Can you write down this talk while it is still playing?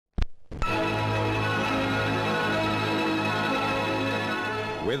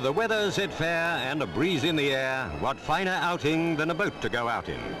With the weather set fair and a breeze in the air, what finer outing than a boat to go out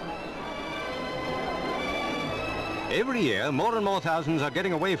in? Every year, more and more thousands are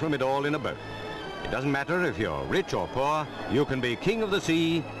getting away from it all in a boat. It doesn't matter if you're rich or poor, you can be king of the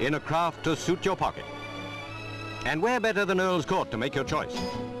sea in a craft to suit your pocket. And where better than Earls Court to make your choice?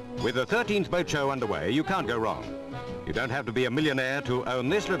 With the 13th boat show underway, you can't go wrong. You don't have to be a millionaire to own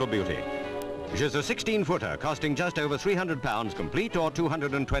this little beauty. She's a 16-footer costing just over £300 complete or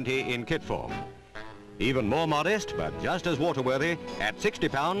 $220 in kit form. Even more modest, but just as waterworthy, at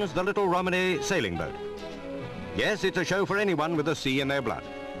 £60, the little Romany sailing boat. Yes, it's a show for anyone with the sea in their blood.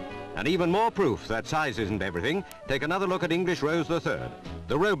 And even more proof that size isn't everything, take another look at English Rose III,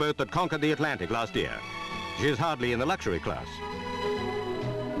 the rowboat that conquered the Atlantic last year. She's hardly in the luxury class.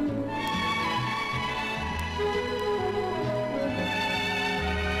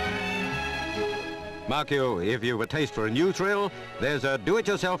 Mark you, if you've a taste for a new thrill, there's a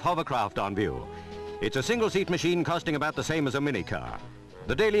do-it-yourself hovercraft on view. It's a single-seat machine costing about the same as a minicar.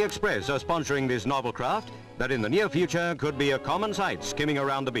 The Daily Express are sponsoring this novel craft that in the near future could be a common sight skimming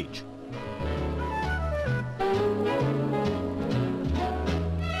around the beach.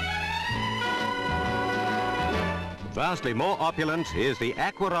 Vastly more opulent is the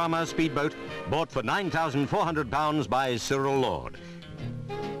Aquarama speedboat, bought for £9,400 by Cyril Lord.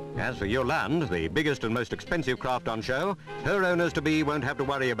 As for Yolande, the biggest and most expensive craft on show, her owners-to-be won't have to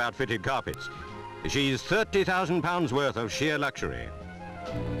worry about fitted carpets. She's £30,000 worth of sheer luxury.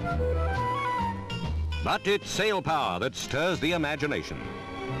 But it's sail power that stirs the imagination.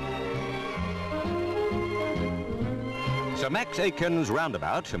 Sir Max Aitken's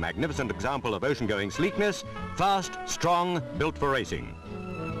Roundabout, a magnificent example of ocean-going sleekness, fast, strong, built for racing.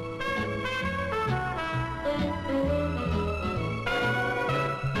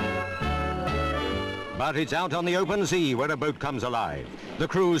 But it's out on the open sea where a boat comes alive. The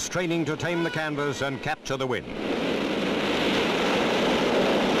crew's straining to tame the canvas and capture the wind.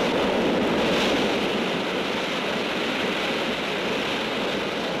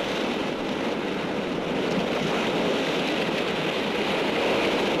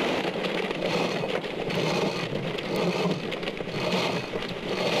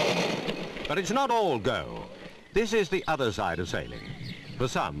 But it's not all go. This is the other side of sailing. For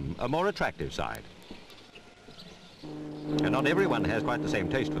some, a more attractive side. And not everyone has quite the same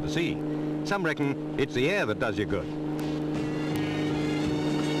taste for the sea. Some reckon it's the air that does you good.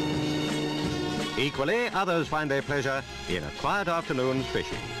 Equally, others find their pleasure in a quiet afternoon's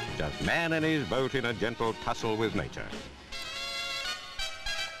fishing. Just man and his boat in a gentle tussle with nature.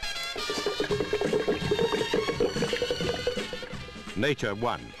 Nature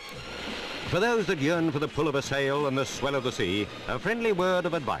won. For those that yearn for the pull of a sail and the swell of the sea, a friendly word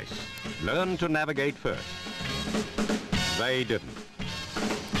of advice. Learn to navigate first. They didn't.